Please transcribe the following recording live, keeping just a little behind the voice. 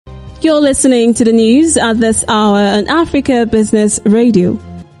You're listening to the news at this hour on Africa Business Radio.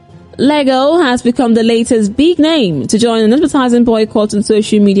 Lego has become the latest big name to join an advertising boycott on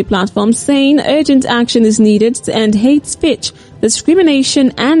social media platforms, saying urgent action is needed to end hate speech,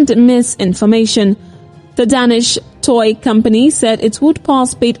 discrimination and misinformation. The Danish toy company said it would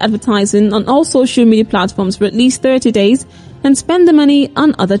pause paid advertising on all social media platforms for at least 30 days and spend the money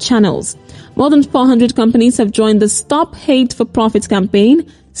on other channels. More than 400 companies have joined the Stop Hate for Profit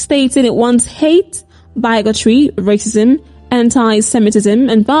campaign, stating it wants hate, bigotry, racism, anti-Semitism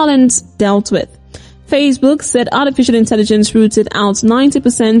and violence dealt with. Facebook said artificial intelligence rooted out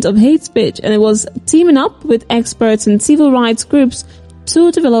 90% of hate speech, and it was teaming up with experts and civil rights groups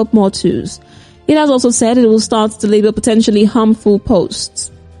to develop more tools. It has also said it will start to label potentially harmful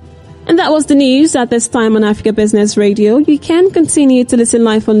posts. And that was the news at this time on Africa Business Radio. You can continue to listen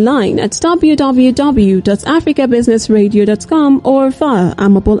live online at www.africabusinessradio.com or via our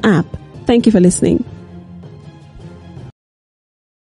mobile app. Thank you for listening.